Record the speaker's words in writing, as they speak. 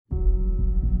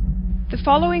The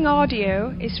following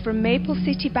audio is from Maple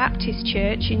City Baptist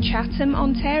Church in Chatham,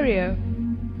 Ontario.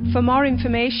 For more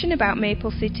information about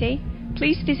Maple City,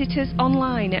 please visit us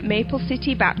online at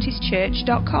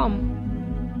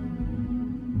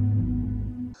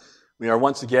maplecitybaptistchurch.com. We are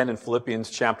once again in Philippians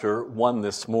chapter 1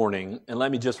 this morning, and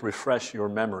let me just refresh your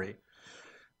memory.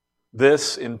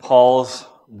 This in Paul's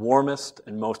warmest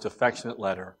and most affectionate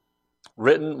letter,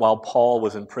 written while Paul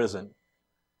was in prison.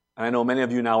 And I know many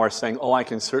of you now are saying, oh, I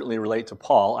can certainly relate to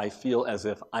Paul. I feel as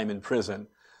if I'm in prison.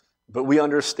 But we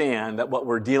understand that what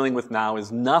we're dealing with now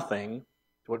is nothing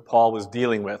to what Paul was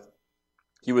dealing with.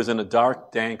 He was in a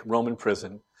dark, dank Roman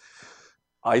prison,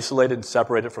 isolated and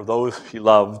separated from those he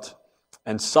loved,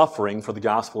 and suffering for the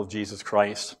gospel of Jesus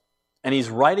Christ. And he's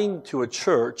writing to a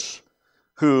church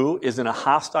who is in a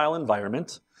hostile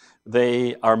environment.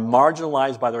 They are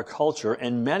marginalized by their culture,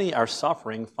 and many are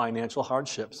suffering financial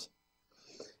hardships.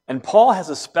 And Paul has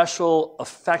a special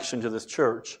affection to this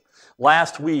church.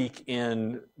 Last week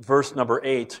in verse number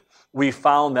 8, we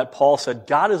found that Paul said,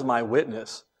 God is my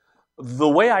witness. The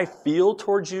way I feel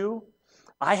towards you,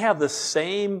 I have the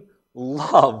same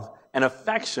love and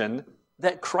affection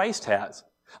that Christ has.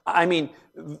 I mean,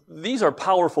 these are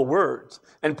powerful words.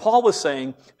 And Paul was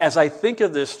saying, as I think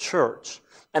of this church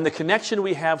and the connection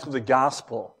we have through the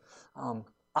gospel,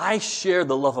 I share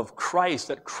the love of Christ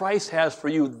that Christ has for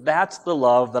you. That's the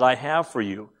love that I have for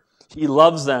you. He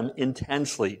loves them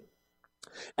intensely.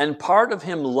 And part of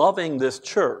him loving this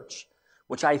church,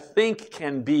 which I think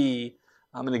can be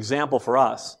an example for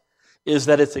us, is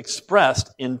that it's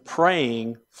expressed in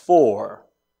praying for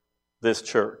this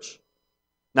church.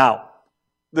 Now,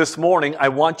 this morning, I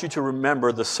want you to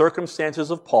remember the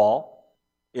circumstances of Paul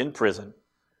in prison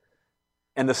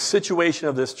and the situation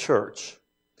of this church.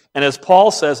 And as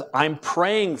Paul says, I'm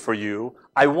praying for you,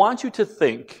 I want you to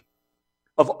think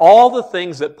of all the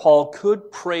things that Paul could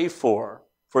pray for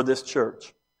this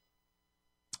church.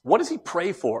 What does he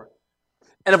pray for?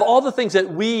 And of all the things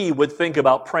that we would think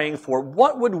about praying for,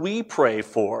 what would we pray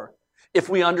for if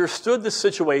we understood the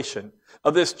situation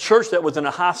of this church that was in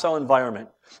a hostile environment?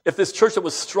 If this church that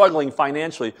was struggling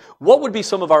financially, what would be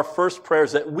some of our first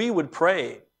prayers that we would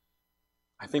pray?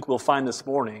 I think we'll find this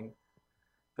morning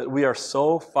that we are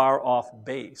so far off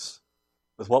base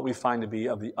with what we find to be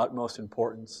of the utmost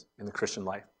importance in the Christian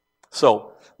life.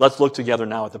 So, let's look together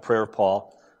now at the prayer of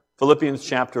Paul. Philippians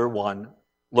chapter 1.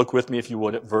 Look with me, if you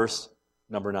would, at verse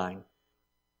number 9.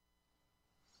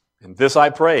 And this I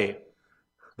pray,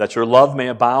 that your love may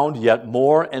abound yet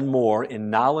more and more in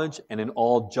knowledge and in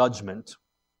all judgment,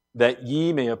 that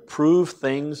ye may approve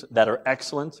things that are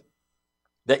excellent,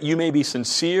 that you may be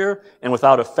sincere and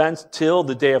without offense till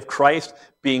the day of Christ,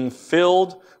 being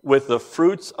filled with the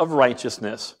fruits of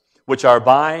righteousness, which are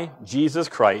by Jesus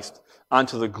Christ,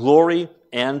 unto the glory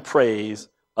and praise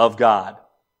of God.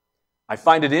 I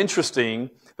find it interesting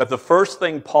that the first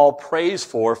thing Paul prays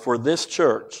for this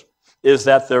church is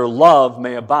that their love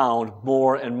may abound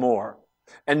more and more.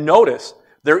 And notice,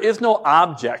 there is no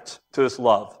object to this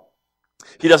love.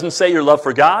 He doesn't say your love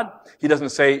for God. He doesn't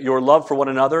say your love for one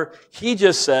another. He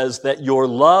just says that your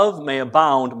love may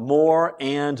abound more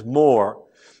and more.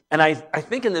 And I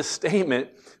think in this statement,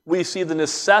 we see the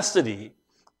necessity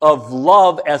of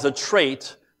love as a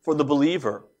trait for the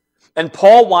believer. And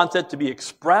Paul wants it to be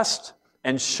expressed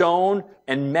and shown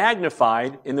and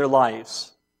magnified in their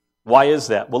lives. Why is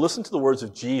that? Well, listen to the words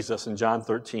of Jesus in John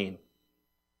 13.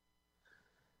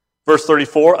 Verse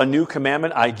 34, a new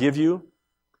commandment I give you,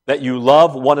 that you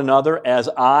love one another as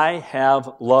I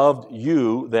have loved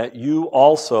you, that you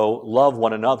also love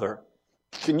one another.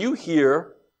 Can you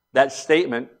hear that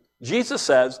statement? Jesus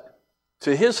says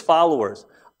to his followers,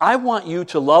 I want you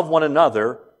to love one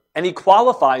another, and he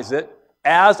qualifies it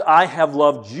as I have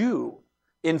loved you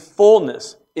in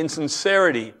fullness, in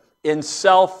sincerity, in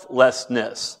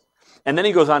selflessness. And then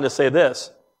he goes on to say this,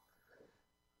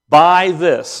 by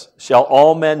this shall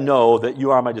all men know that you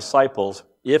are my disciples,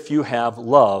 if you have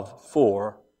love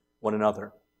for one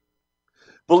another.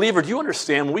 Believer, do you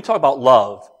understand when we talk about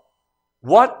love,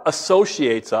 what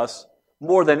associates us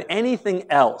more than anything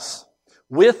else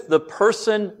with the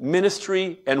person,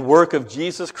 ministry, and work of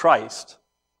Jesus Christ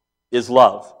is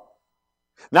love.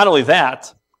 Not only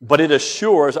that, but it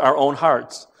assures our own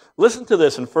hearts. Listen to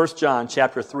this in 1 John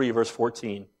chapter 3, verse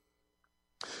 14.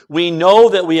 We know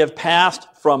that we have passed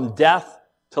from death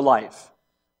to life.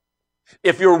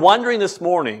 If you're wondering this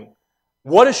morning,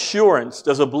 what assurance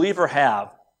does a believer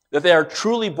have that they are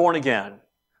truly born again,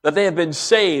 that they have been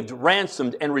saved,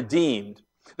 ransomed, and redeemed,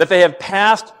 that they have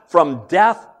passed from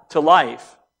death to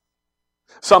life?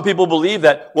 Some people believe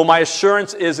that, well, my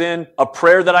assurance is in a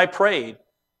prayer that I prayed,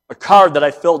 a card that I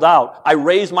filled out. I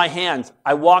raised my hands.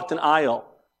 I walked an aisle.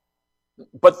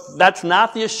 But that's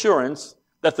not the assurance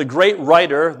that the great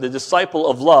writer, the disciple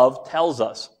of love, tells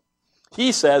us.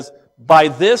 He says, by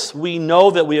this we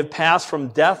know that we have passed from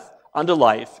death unto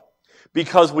life,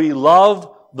 because we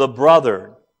love the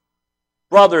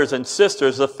brothers and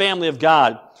sisters, the family of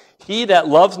God. He that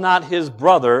loves not his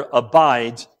brother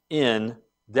abides in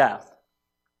death.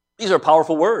 These are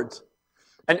powerful words.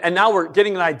 And now we're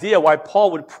getting an idea why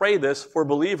Paul would pray this for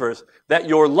believers, that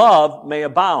your love may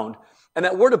abound. And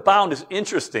that word abound is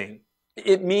interesting.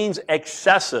 It means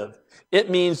excessive. It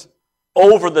means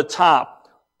over the top,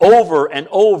 over and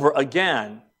over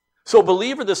again. So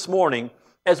believer, this morning,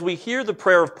 as we hear the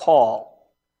prayer of Paul,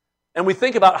 and we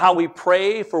think about how we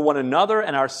pray for one another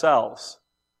and ourselves,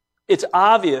 it's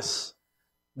obvious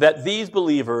that these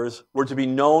believers were to be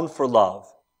known for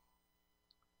love.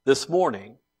 This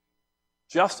morning,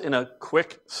 just in a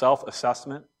quick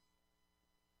self-assessment,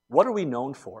 what are we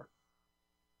known for?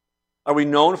 Are we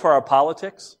known for our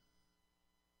politics?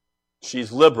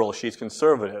 She's liberal, she's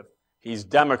conservative. He's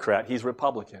Democrat, he's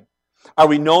Republican. Are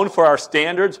we known for our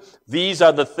standards? These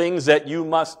are the things that you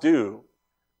must do.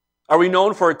 Are we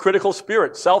known for a critical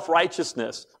spirit,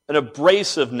 self-righteousness, an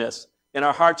abrasiveness in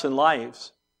our hearts and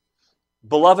lives?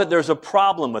 Beloved, there's a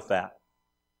problem with that.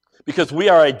 Because we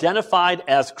are identified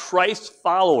as Christ's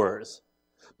followers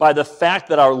by the fact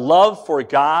that our love for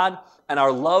God and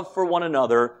our love for one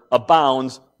another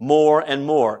abounds more and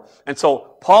more. And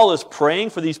so Paul is praying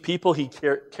for these people he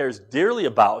cares dearly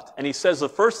about. And he says, the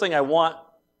first thing I want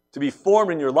to be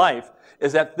formed in your life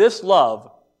is that this love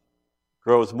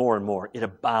grows more and more. It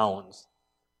abounds.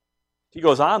 He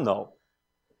goes on, though.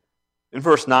 In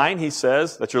verse 9, he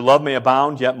says that your love may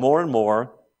abound yet more and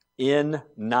more in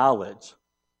knowledge.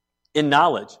 In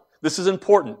knowledge. This is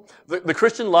important. The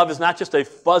Christian love is not just a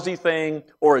fuzzy thing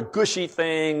or a gushy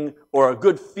thing or a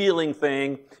good feeling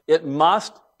thing. It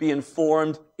must be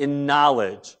informed in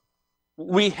knowledge.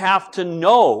 We have to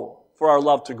know for our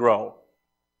love to grow.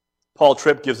 Paul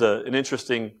Tripp gives an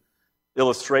interesting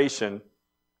illustration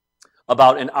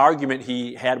about an argument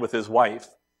he had with his wife.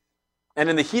 And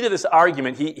in the heat of this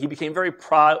argument, he became very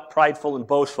prideful and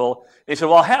boastful. And he said,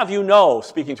 well, I'll have you know,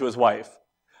 speaking to his wife,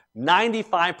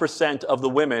 95% of the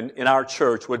women in our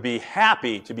church would be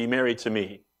happy to be married to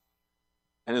me.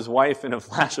 And his wife, in a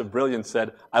flash of brilliance,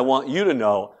 said, I want you to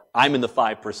know I'm in the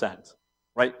 5%,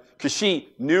 right? Because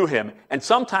she knew him. And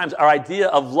sometimes our idea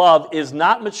of love is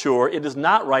not mature, it is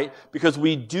not right, because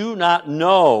we do not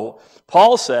know.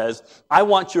 Paul says, I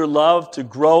want your love to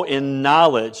grow in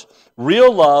knowledge.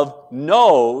 Real love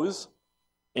knows,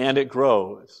 and it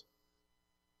grows.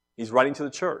 He's writing to the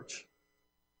church.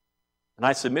 And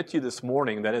I submit to you this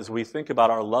morning that as we think about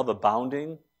our love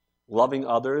abounding, loving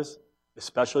others,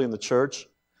 especially in the church,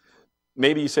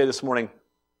 maybe you say this morning,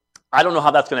 I don't know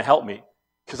how that's going to help me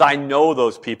because I know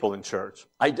those people in church.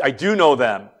 I do know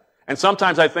them. And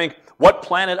sometimes I think, what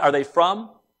planet are they from?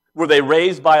 Were they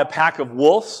raised by a pack of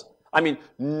wolves? I mean,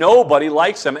 nobody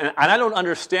likes them. And I don't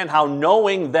understand how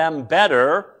knowing them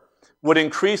better would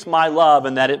increase my love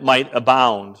and that it might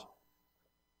abound.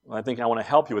 Well, I think I want to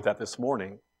help you with that this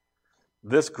morning.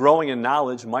 This growing in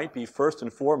knowledge might be first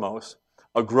and foremost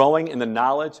a growing in the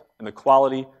knowledge and the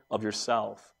quality of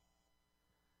yourself.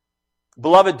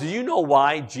 Beloved, do you know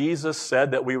why Jesus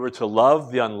said that we were to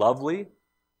love the unlovely?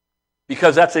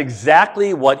 Because that's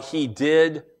exactly what he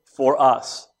did for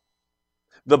us.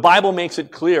 The Bible makes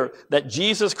it clear that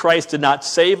Jesus Christ did not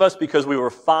save us because we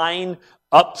were fine,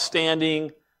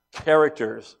 upstanding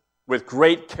characters with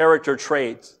great character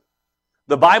traits.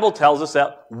 The Bible tells us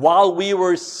that while we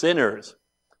were sinners,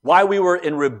 while we were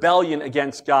in rebellion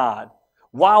against God,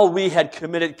 while we had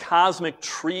committed cosmic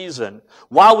treason,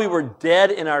 while we were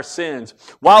dead in our sins,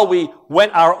 while we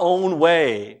went our own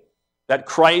way, that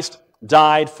Christ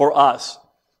died for us.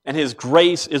 And his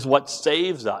grace is what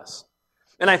saves us.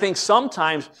 And I think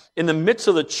sometimes in the midst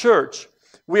of the church,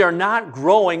 we are not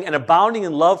growing and abounding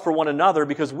in love for one another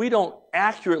because we don't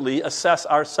accurately assess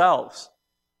ourselves.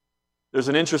 There's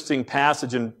an interesting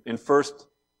passage in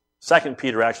 2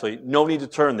 Peter, actually. No need to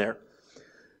turn there.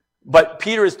 But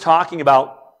Peter is talking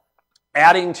about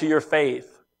adding to your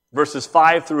faith, verses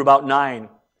 5 through about 9.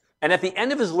 And at the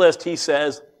end of his list, he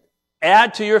says,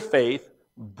 add to your faith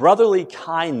brotherly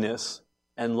kindness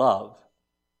and love.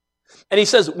 And he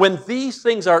says, when these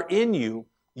things are in you,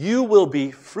 you will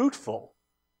be fruitful.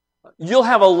 You'll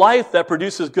have a life that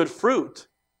produces good fruit.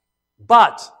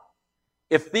 But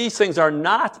if these things are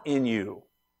not in you,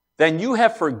 then you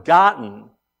have forgotten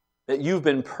that you've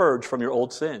been purged from your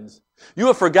old sins. You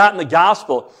have forgotten the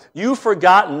gospel. You've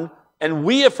forgotten, and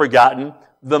we have forgotten,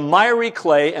 the miry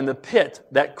clay and the pit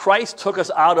that Christ took us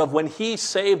out of when he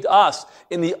saved us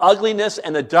in the ugliness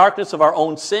and the darkness of our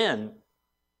own sin.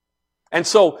 And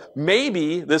so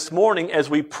maybe this morning, as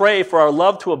we pray for our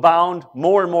love to abound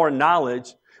more and more in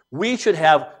knowledge, we should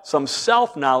have some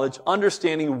self-knowledge,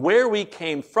 understanding where we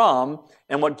came from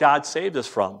and what God saved us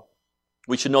from.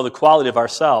 We should know the quality of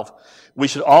ourselves. We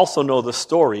should also know the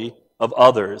story of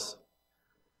others.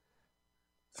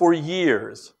 For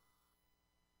years,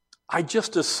 I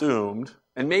just assumed,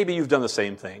 and maybe you've done the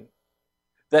same thing,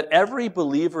 that every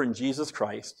believer in Jesus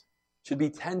Christ should be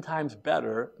 10 times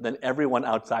better than everyone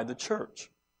outside the church.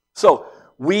 So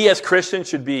we as Christians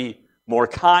should be more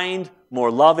kind, more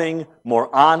loving,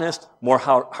 more honest, more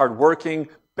hardworking,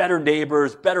 better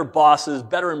neighbors, better bosses,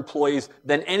 better employees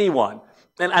than anyone.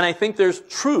 And I think there's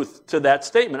truth to that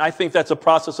statement. I think that's a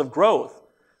process of growth.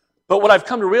 But what I've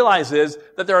come to realize is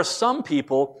that there are some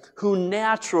people who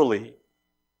naturally,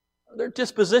 their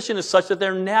disposition is such that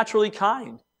they're naturally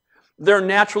kind. They're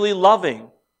naturally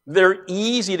loving. They're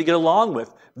easy to get along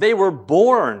with. They were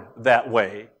born that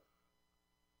way.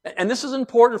 And this is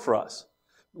important for us.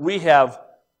 We have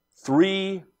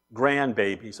 3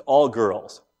 grandbabies, all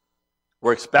girls.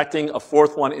 We're expecting a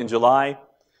 4th one in July,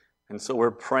 and so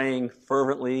we're praying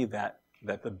fervently that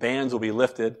the bans will be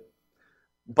lifted.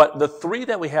 But the 3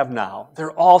 that we have now,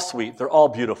 they're all sweet, they're all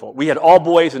beautiful. We had all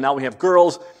boys, and now we have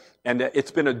girls, and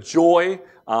it's been a joy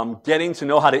getting to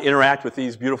know how to interact with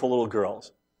these beautiful little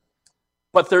girls.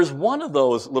 But there's one of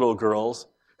those little girls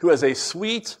who has a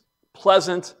sweet,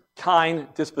 pleasant, kind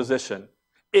disposition.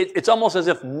 It's almost as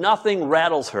if nothing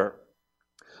rattles her.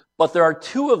 But there are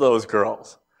 2 of those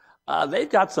girls. They've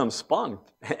got some spunk.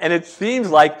 And it seems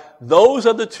like those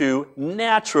are the 2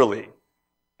 naturally,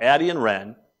 Addie and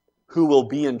Ren, who will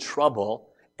be in trouble,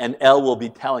 and Elle will be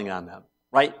telling on them,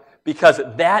 right? Because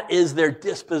that is their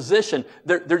disposition.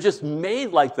 They're just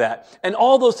made like that. And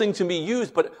all those things can be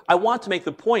used, but I want to make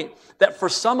the point that for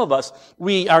some of us,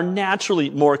 we are naturally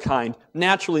more kind,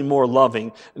 naturally more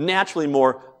loving, naturally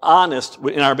more honest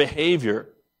in our behavior.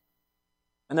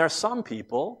 And there are some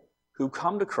people who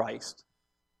come to Christ,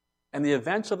 and the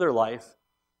events of their life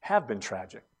have been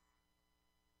tragic.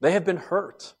 They have been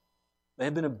hurt. They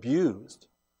have been abused.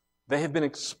 They have been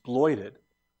exploited.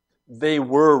 They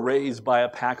were raised by a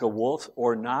pack of wolves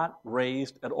or not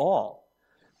raised at all.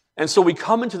 And so we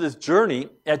come into this journey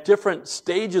at different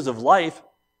stages of life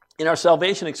in our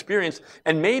salvation experience,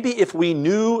 and maybe if we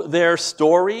knew their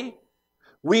story,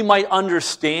 we might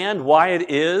understand why it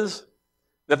is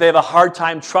that they have a hard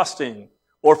time trusting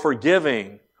or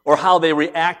forgiving or how they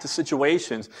react to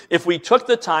situations. If we took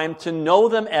the time to know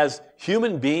them as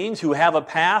human beings who have a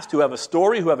past, who have a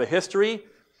story, who have a history,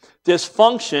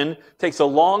 dysfunction takes a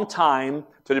long time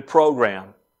to deprogram.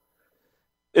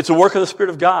 It's a work of the Spirit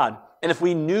of God. And if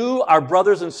we knew our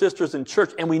brothers and sisters in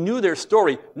church and we knew their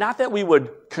story, not that we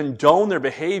would condone their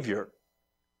behavior,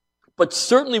 but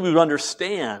certainly we would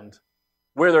understand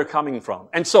where they're coming from.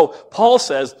 And so Paul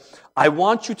says, I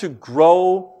want you to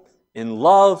grow in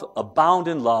love, abound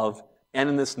in love, and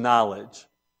in this knowledge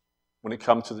when it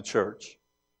comes to the church.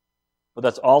 But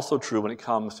that's also true when it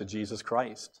comes to Jesus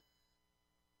Christ.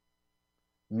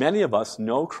 Many of us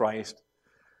know Christ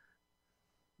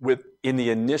in the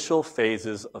initial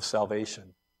phases of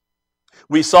salvation.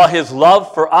 We saw his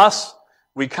love for us,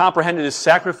 we comprehended his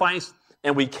sacrifice,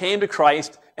 and we came to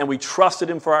Christ and we trusted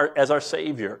him as our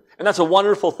Savior. And that's a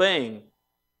wonderful thing.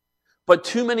 But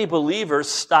too many believers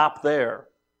stop there.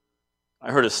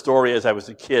 I heard a story as I was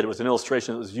a kid. It was an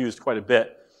illustration that was used quite a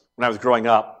bit when I was growing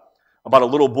up about a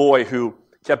little boy who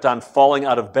kept on falling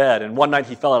out of bed. And one night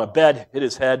he fell out of bed, hit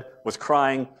his head, was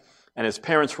crying, and his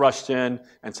parents rushed in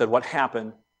and said, what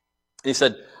happened? And he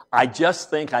said, I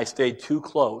just think I stayed too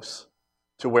close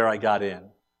to where I got in.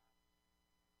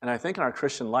 And I think in our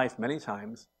Christian life, many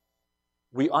times,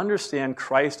 we understand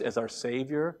Christ as our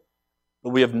Savior, but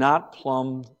we have not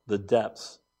plumbed the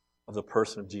depths of the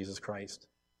person of Jesus Christ.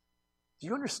 Do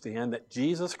you understand that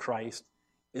Jesus Christ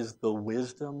is the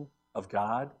wisdom of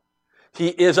God? He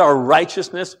is our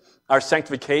righteousness, our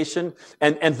sanctification.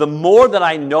 And the more that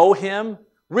I know him,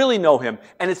 really know him,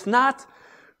 and it's not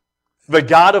the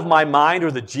God of my mind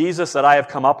or the Jesus that I have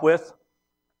come up with,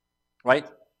 right?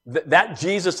 That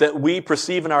Jesus that we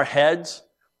perceive in our heads,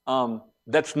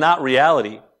 that's not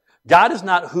reality. God is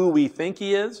not who we think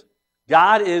he is.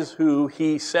 God is who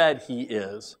he said he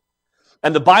is.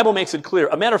 And the Bible makes it clear.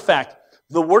 A matter of fact,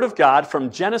 the Word of God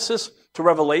from Genesis to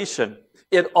Revelation,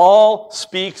 it all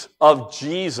speaks of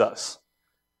Jesus.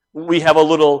 We have a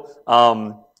little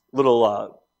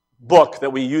book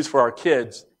that we use for our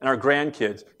kids and our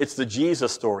grandkids. It's the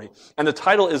Jesus story. And the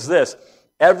title is this,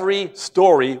 Every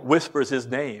story whispers his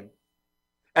name.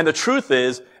 And the truth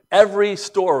is, every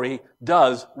story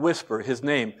does whisper his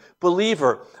name.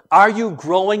 Believer, are you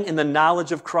growing in the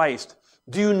knowledge of Christ?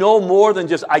 Do you know more than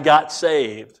just, I got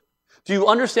saved? Do you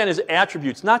understand his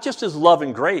attributes, not just his love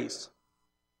and grace,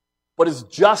 but his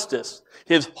justice,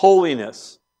 his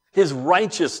holiness, his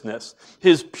righteousness,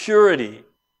 his purity? Do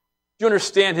you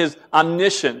understand his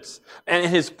omniscience and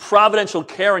his providential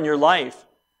care in your life?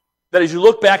 That as you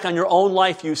look back on your own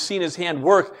life, you've seen his hand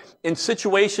work in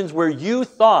situations where you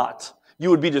thought you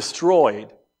would be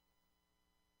destroyed.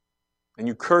 And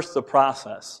you cursed the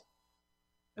process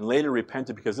and later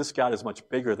repented because this God is much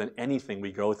bigger than anything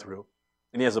we go through.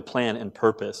 And he has a plan and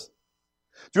purpose.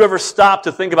 Do you ever stop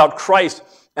to think about Christ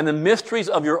and the mysteries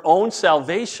of your own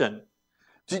salvation?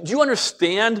 Do you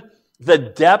understand the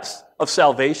depths of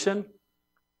salvation?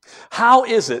 How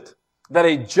is it that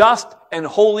a just and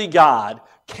holy God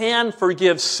can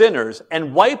forgive sinners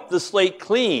and wipe the slate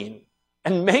clean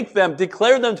and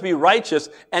declare them to be righteous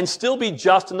and still be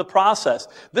just in the process?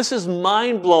 This is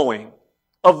mind-blowing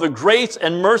of the grace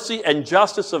and mercy and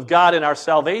justice of God in our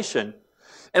salvation.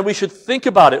 And we should think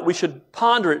about it. We should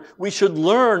ponder it. We should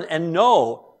learn and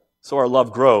know so our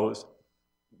love grows.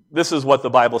 This is what the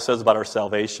Bible says about our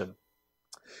salvation.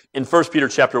 In 1 Peter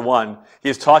chapter 1, he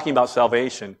is talking about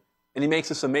salvation, and he makes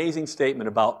this amazing statement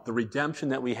about the redemption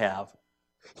that we have.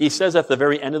 He says at the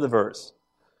very end of the verse,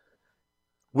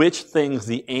 which things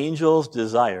the angels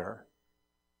desire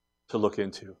to look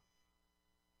into.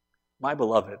 My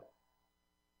beloved,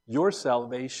 your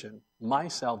salvation, my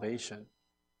salvation,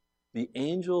 the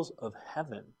angels of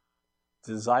heaven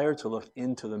desire to look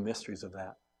into the mysteries of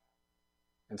that.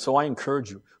 And so I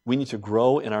encourage you, we need to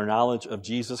grow in our knowledge of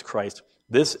Jesus Christ.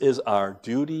 This is our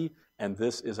duty and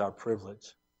this is our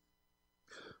privilege.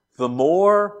 The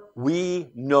more we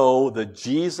know the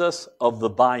Jesus of the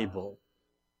Bible,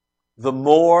 the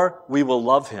more we will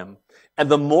love him. And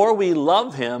the more we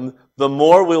love him, the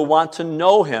more we'll want to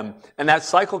know him. And that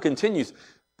cycle continues.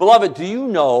 Beloved, do you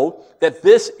know that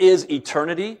this is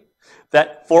eternity?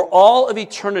 That for all of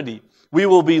eternity, we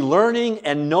will be learning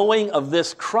and knowing of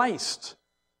this Christ.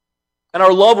 And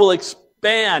our love will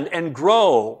expand and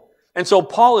grow. And so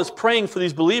Paul is praying for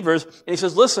these believers, and he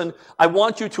says, listen, I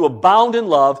want you to abound in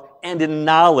love and in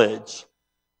knowledge.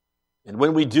 And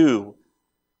when we do,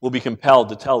 we'll be compelled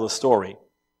to tell the story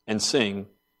and sing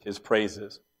his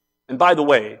praises. And by the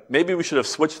way, maybe we should have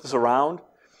switched this around,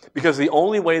 because the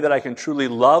only way that I can truly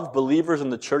love believers in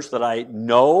the church that I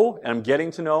know and I'm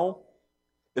getting to know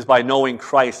is by knowing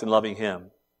Christ and loving him.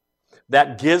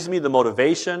 That gives me the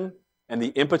motivation and the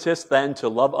impetus then to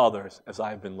love others as I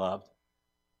have been loved.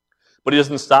 But he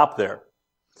doesn't stop there.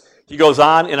 He goes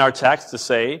on in our text to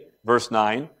say, verse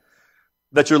 9,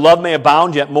 that your love may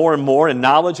abound yet more and more in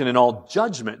knowledge and in all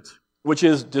judgment, which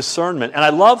is discernment. And I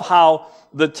love how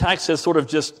the text has sort of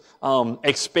just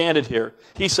expanded here.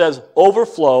 He says,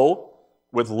 overflow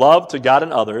with love to God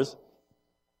and others,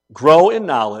 grow in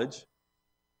knowledge,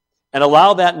 and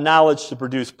allow that knowledge to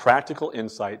produce practical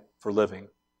insight for living.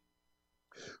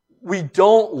 We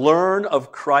don't learn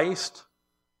of Christ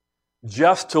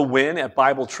just to win at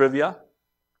Bible trivia,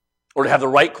 or to have the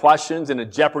right questions in a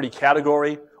Jeopardy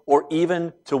category, or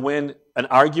even to win an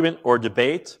argument or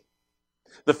debate.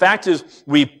 The fact is,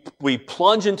 we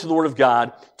plunge into the Word of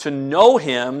God to know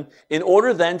him in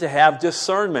order then to have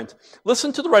discernment.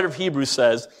 Listen to the writer of Hebrews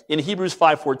says in Hebrews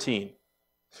 5:14,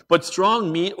 but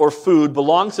strong meat or food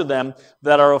belongs to them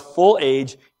that are of full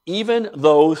age, even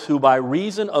those who by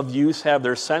reason of use have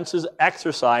their senses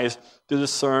exercised to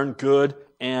discern good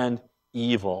and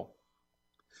evil.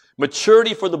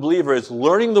 Maturity for the believer is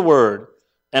learning the Word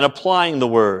and applying the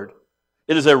Word.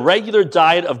 It is a regular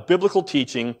diet of biblical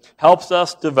teaching, helps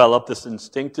us develop this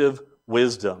instinctive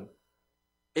wisdom.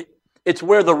 It's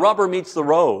where the rubber meets the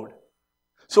road.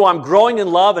 So I'm growing in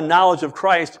love and knowledge of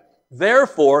Christ.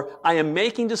 Therefore, I am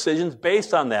making decisions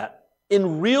based on that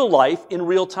in real life, in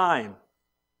real time.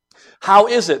 How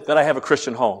is it that I have a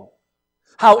Christian home?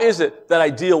 How is it that I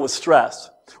deal with stress?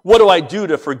 What do I do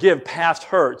to forgive past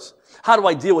hurts? How do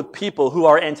I deal with people who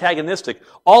are antagonistic?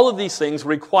 All of these things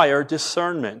require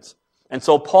discernment. And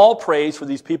so Paul prays for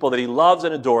these people that he loves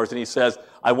and adores, and he says,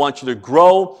 I want you to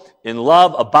grow in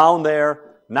love, abound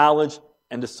there, knowledge,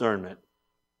 and discernment.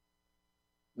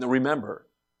 Now remember,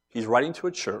 he's writing to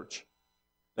a church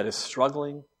that is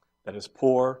struggling, that is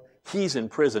poor. He's in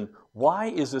prison. Why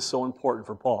is this so important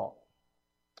for Paul?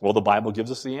 Well, the Bible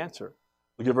gives us the answer.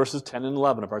 Look at verses 10 and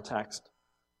 11 of our text.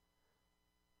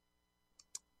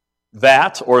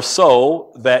 That, or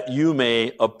so, that you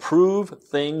may approve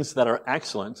things that are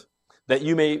excellent, that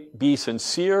you may be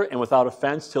sincere and without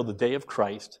offense till the day of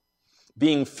Christ,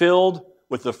 being filled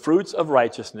with the fruits of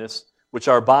righteousness, which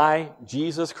are by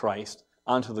Jesus Christ,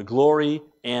 unto the glory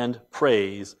and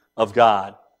praise of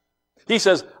God. He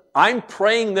says, I'm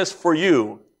praying this for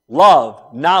you,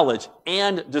 love, knowledge,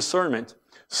 and discernment,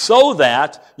 so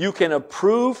that you can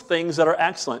approve things that are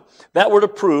excellent. That word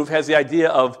approve has the idea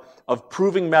of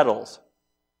proving metals.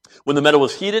 When the metal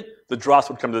was heated, the dross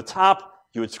would come to the top,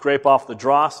 you would scrape off the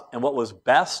dross, and what was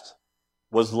best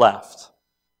was left.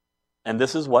 And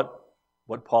this is what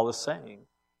Paul is saying.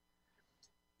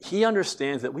 He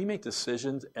understands that we make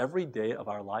decisions every day of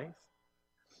our life.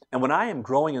 And when I am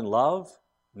growing in love,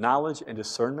 knowledge, and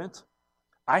discernment,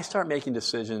 I start making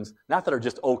decisions not that are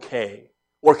just okay,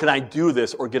 or can I do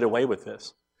this or get away with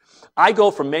this. I go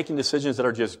from making decisions that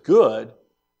are just good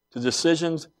to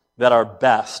decisions that are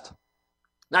best.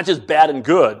 Not just bad and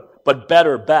good, but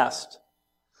better, best.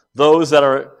 Those that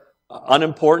are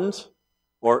unimportant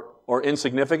or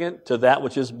insignificant to that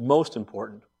which is most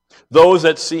important. Those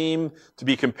that seem to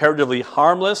be comparatively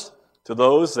harmless to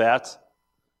those that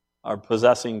are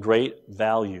possessing great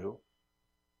value.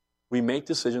 We make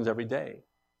decisions every day.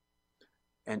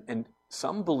 And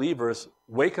some believers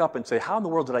wake up and say, how in the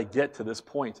world did I get to this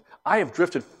point? I have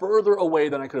drifted further away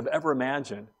than I could have ever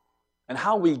imagined. And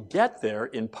how we get there,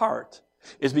 in part,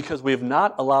 is because we have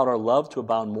not allowed our love to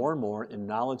abound more and more in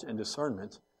knowledge and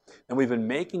discernment, and we've been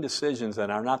making decisions that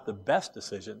are not the best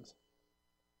decisions.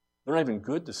 They're not even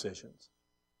good decisions.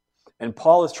 And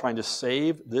Paul is trying to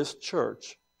save this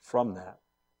church from that.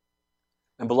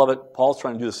 And beloved, Paul's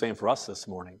trying to do the same for us this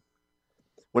morning.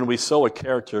 When we sow a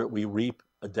character, we reap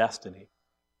a destiny.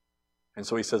 And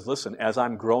so he says, listen, as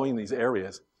I'm growing these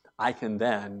areas, I can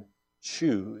then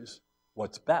choose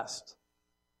what's best.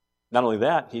 Not only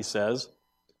that, he says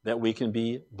that we can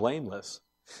be blameless.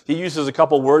 He uses a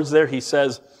couple words there. He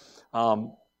says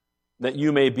that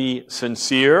you may be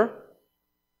sincere,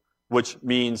 which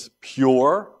means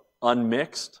pure,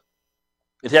 unmixed.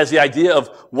 It has the idea of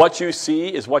what you see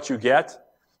is what you get.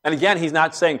 And again, he's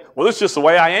not saying, well, this is just the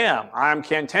way I am. I'm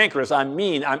cantankerous, I'm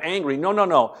mean, I'm angry.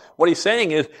 No. What he's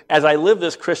saying is, as I live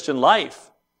this Christian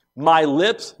life, my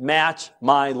lips match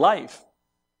my life.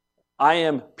 I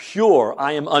am pure,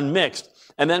 I am unmixed.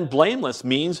 And then blameless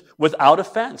means without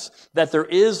offense, that there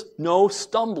is no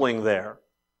stumbling there.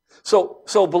 So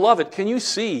beloved, can you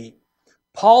see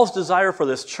Paul's desire for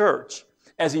this church,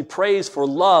 as he prays for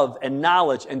love and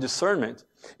knowledge and discernment,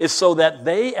 is so that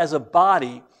they as a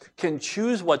body can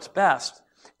choose what's best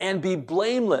and be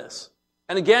blameless.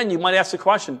 And again, you might ask the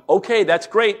question, okay, that's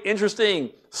great,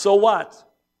 interesting, so what?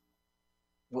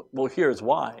 Well, here's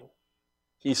why.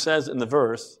 He says in the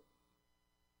verse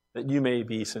that you may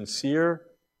be sincere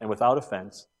and without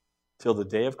offense till the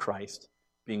day of Christ,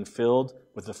 being filled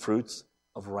with the fruits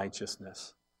of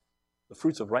righteousness. The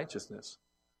fruits of righteousness,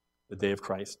 the day of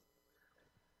Christ.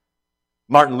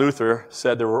 Martin Luther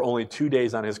said there were only 2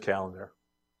 days on his calendar.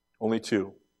 Only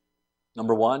 2.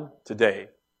 Number 1, today.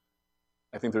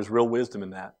 I think there's real wisdom in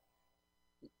that.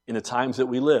 In the times that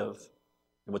we live,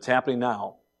 and what's happening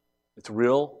now, it's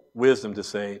real wisdom to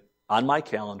say, on my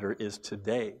calendar is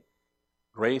today.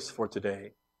 Grace for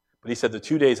today. But he said the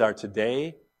 2 days are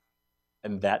today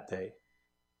and that day.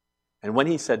 And when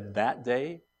he said that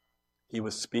day, he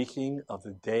was speaking of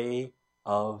the day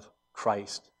of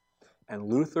Christ. And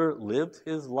Luther lived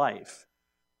his life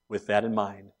with that in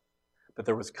mind, that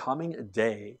there was coming a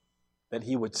day that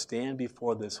he would stand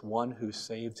before this one who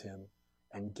saved him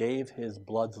and gave his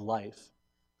blood's life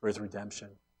for his redemption.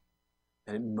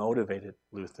 And it motivated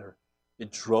Luther.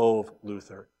 It drove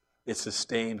Luther. It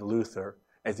sustained Luther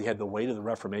as he had the weight of the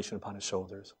Reformation upon his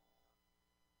shoulders.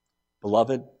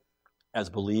 Beloved, as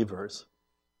believers,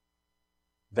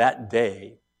 that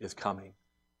day is coming.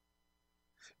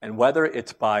 And whether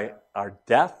it's by our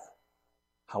death,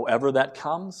 however that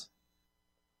comes,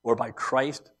 or by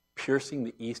Christ piercing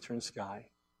the eastern sky,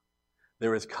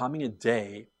 there is coming a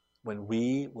day when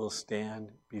we will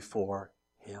stand before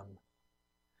him.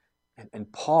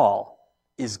 And Paul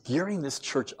is gearing this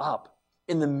church up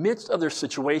in the midst of their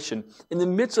situation, in the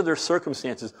midst of their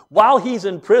circumstances, while he's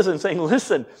in prison, saying,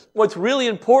 listen, what's really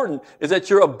important is that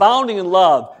you're abounding in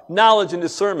love, knowledge, and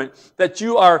discernment, that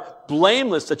you are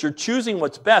blameless, that you're choosing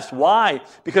what's best. Why?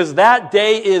 Because that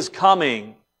day is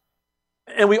coming.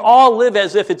 And we all live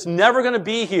as if it's never going to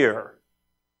be here.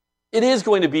 It is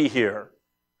going to be here.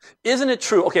 Isn't it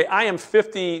true? Okay, I am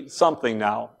 50-something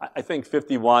now. I think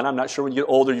 51. I'm not sure. When you get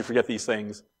older, you forget these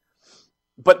things.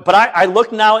 But I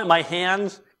look now at my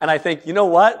hands, and I think, you know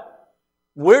what?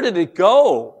 Where did it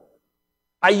go?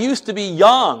 I used to be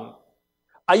young.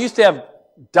 I used to have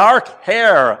dark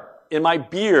hair in my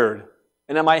beard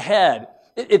and in my head.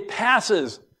 It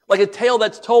passes. Like a tale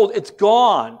that's told, it's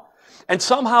gone. And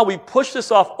somehow we push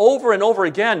this off over and over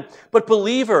again. But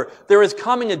believer, there is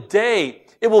coming a day.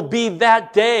 It will be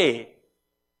that day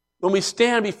when we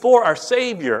stand before our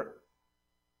Savior.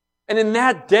 And in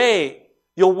that day,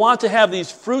 you'll want to have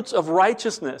these fruits of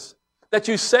righteousness that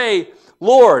you say,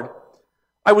 Lord,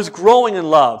 I was growing in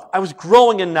love. I was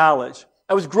growing in knowledge.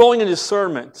 I was growing in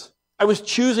discernment. I was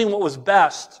choosing what was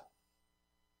best.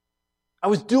 I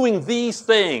was doing these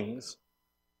things.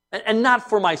 And not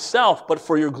for myself, but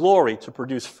for your glory to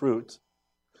produce fruit.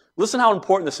 Listen how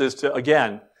important this is to,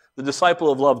 again, the disciple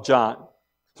of love, John.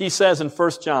 He says in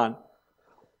 1 John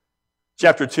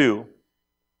chapter 2,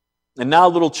 and now,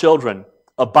 little children,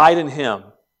 abide in him,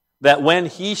 that when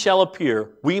he shall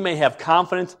appear, we may have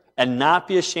confidence and not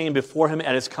be ashamed before him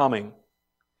at his coming.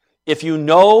 If you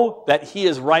know that he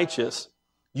is righteous,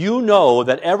 you know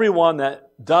that everyone that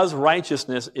does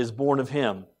righteousness is born of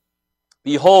him.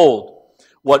 Behold,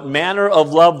 what manner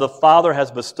of love the Father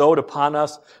has bestowed upon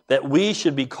us, that we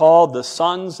should be called the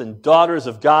sons and daughters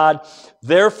of God.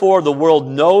 Therefore the world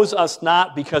knows us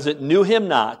not, because it knew him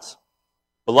not.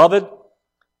 Beloved,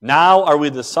 now are we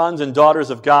the sons and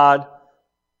daughters of God.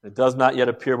 It does not yet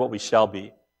appear what we shall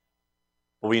be.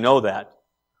 But we know that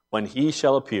when he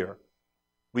shall appear,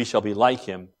 we shall be like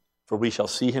him, for we shall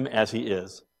see him as he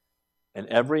is. And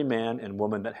every man and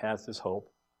woman that has this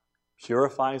hope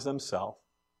purifies themselves,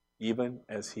 even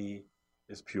as he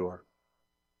is pure.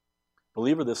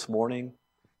 Believer, this morning,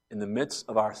 in the midst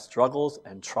of our struggles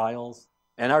and trials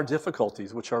and our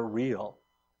difficulties, which are real,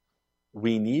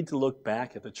 we need to look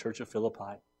back at the church of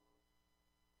Philippi.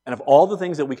 And of all the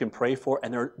things that we can pray for,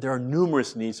 and there are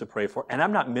numerous needs to pray for, and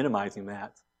I'm not minimizing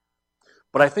that,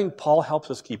 but I think Paul helps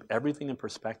us keep everything in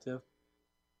perspective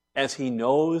as he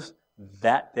knows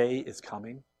that day is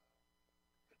coming.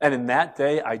 And in that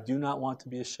day, I do not want to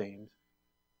be ashamed.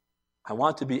 I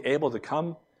want to be able to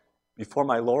come before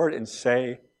my Lord and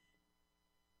say,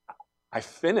 I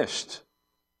finished.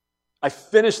 I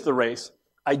finished the race.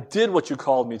 I did what you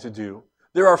called me to do.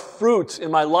 There are fruits in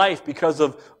my life because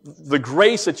of the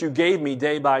grace that you gave me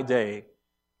day by day.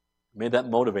 May that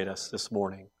motivate us this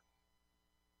morning.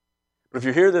 But if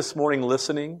you're here this morning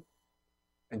listening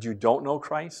and you don't know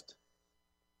Christ,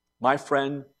 my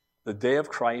friend, the day of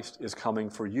Christ is coming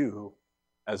for you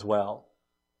as well.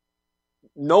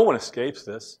 No one escapes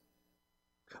this.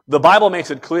 The Bible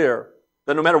makes it clear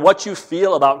that no matter what you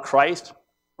feel about Christ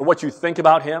or what you think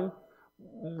about him,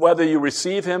 whether you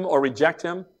receive him or reject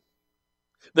him,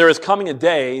 there is coming a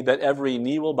day that every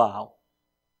knee will bow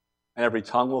and every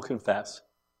tongue will confess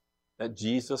that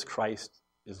Jesus Christ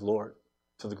is Lord,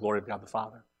 to the glory of God the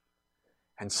Father.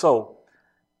 And so,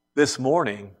 this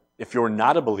morning, if you're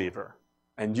not a believer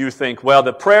and you think, well,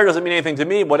 the prayer doesn't mean anything to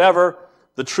me, whatever,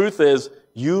 the truth is,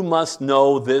 you must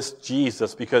know this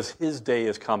Jesus because his day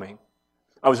is coming.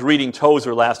 I was reading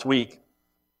Tozer last week,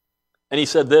 and he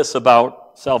said this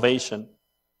about salvation.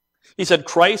 He said,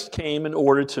 Christ came in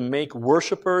order to make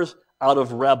worshipers out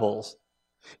of rebels,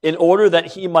 in order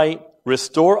that he might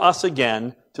restore us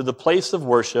again to the place of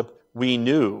worship we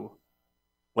knew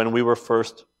when we were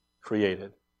first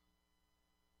created.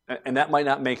 And that might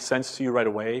not make sense to you right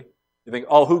away. You think,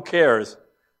 oh, who cares?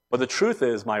 But the truth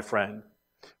is, my friend,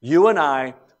 you and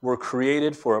I were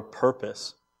created for a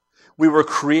purpose. We were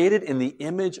created in the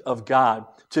image of God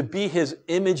to be his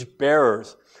image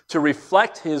bearers, to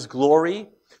reflect his glory,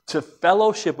 to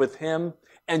fellowship with him,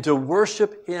 and to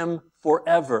worship him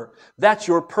forever. That's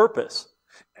your purpose.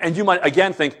 And you might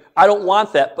again think, I don't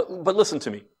want that, but listen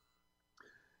to me.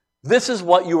 This is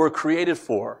what you were created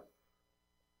for.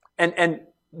 And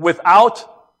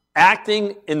without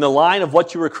acting in the line of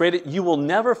what you were created, you will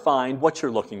never find what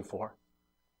you're looking for.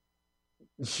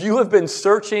 You have been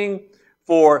searching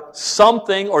for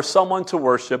something or someone to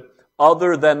worship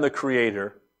other than the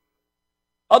Creator.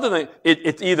 Other than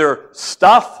it's either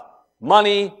stuff,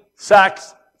 money,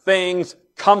 sex, things,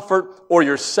 comfort, or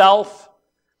yourself.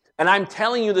 And I'm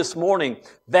telling you this morning,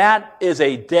 that is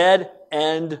a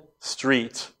dead-end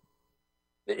street.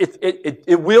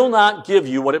 It will not give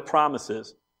you what it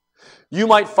promises. You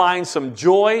might find some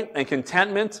joy and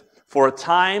contentment for a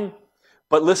time,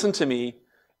 but listen to me,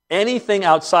 anything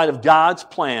outside of God's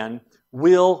plan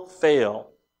will fail.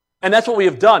 And that's what we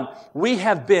have done. We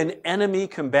have been enemy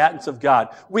combatants of God.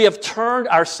 We have turned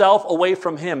ourselves away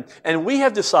from him, and we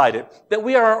have decided that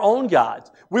we are our own gods.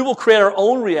 We will create our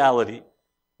own reality.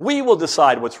 We will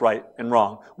decide what's right and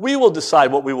wrong. We will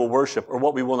decide what we will worship or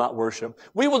what we will not worship.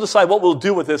 We will decide what we'll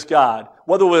do with this God,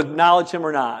 whether we'll acknowledge him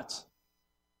or not.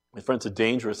 My friend, it's a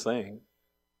dangerous thing.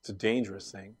 It's a dangerous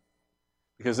thing.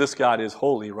 Because this God is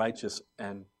holy, righteous,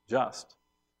 and just.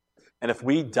 And if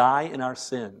we die in our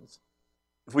sins,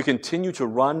 if we continue to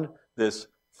run this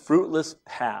fruitless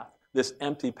path, this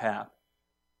empty path,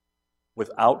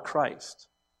 without Christ,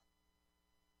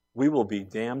 we will be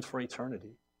damned for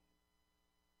eternity.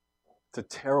 It's a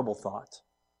terrible thought.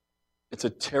 It's a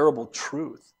terrible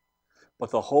truth.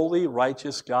 But the holy,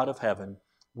 righteous God of heaven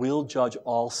will judge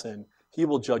all sin. He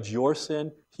will judge your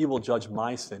sin. He will judge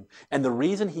my sin. And the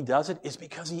reason he does it is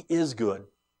because he is good.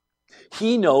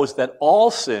 He knows that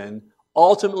all sin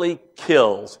ultimately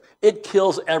kills. It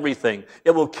kills everything.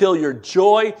 It will kill your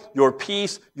joy, your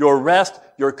peace, your rest,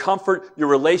 your comfort, your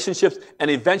relationships, and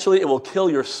eventually it will kill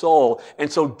your soul. And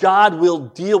so God will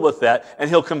deal with that, and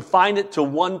he'll confine it to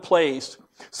one place.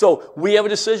 So we have a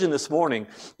decision this morning.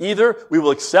 Either we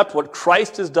will accept what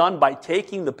Christ has done by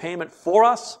taking the payment for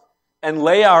us and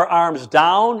lay our arms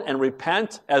down and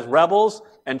repent as rebels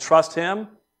and trust him,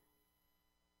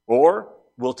 or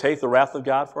we'll take the wrath of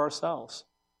God for ourselves.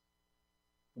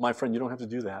 My friend, you don't have to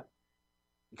do that,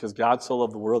 because God so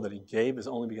loved the world that he gave his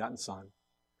only begotten Son,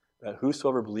 that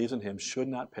whosoever believes in him should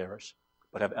not perish,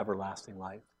 but have everlasting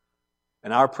life.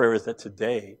 And our prayer is that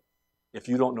today, if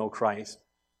you don't know Christ,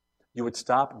 you would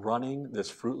stop running this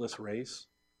fruitless race.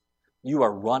 You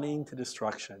are running to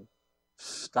destruction.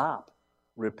 Stop,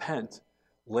 repent,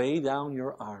 lay down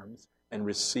your arms, and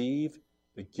receive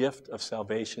the gift of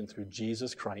salvation through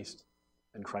Jesus Christ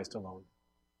and Christ alone.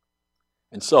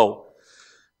 And so,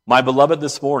 my beloved,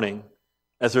 this morning,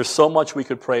 as there's so much we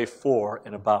could pray for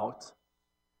and about,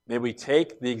 may we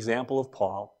take the example of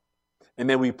Paul, and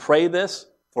may we pray this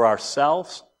for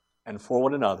ourselves and for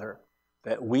one another,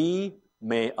 that we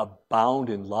may abound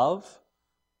in love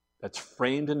that's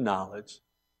framed in knowledge,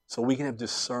 so we can have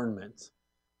discernment,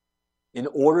 in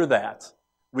order that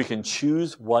we can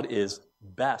choose what is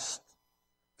best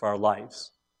for our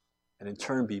lives, and in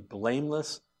turn be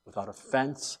blameless, without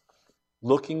offense,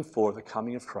 looking for the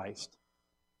coming of Christ,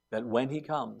 that when he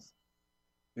comes,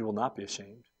 we will not be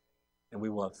ashamed, and we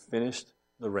will have finished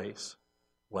the race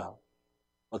well.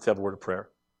 Let's have a word of prayer.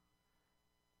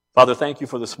 Father, thank you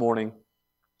for this morning.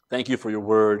 Thank you for your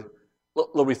word.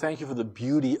 Lord, we thank you for the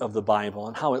beauty of the Bible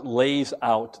and how it lays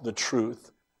out the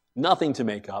truth. Nothing to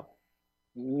make up,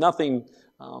 nothing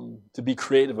to be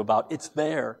creative about. It's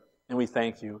there, and we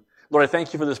thank you. Lord, I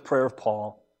thank you for this prayer of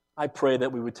Paul. I pray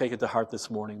that we would take it to heart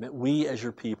this morning, that we as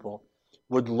your people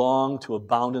would long to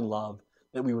abound in love,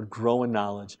 that we would grow in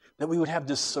knowledge, that we would have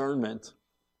discernment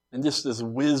and just this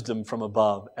wisdom from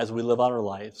above as we live out our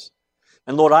lives.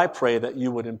 And Lord, I pray that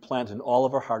you would implant in all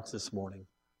of our hearts this morning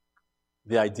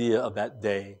the idea of that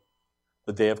day,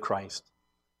 the day of Christ.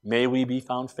 May we be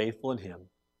found faithful in him.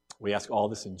 We ask all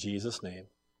this in Jesus' name.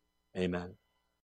 Amen.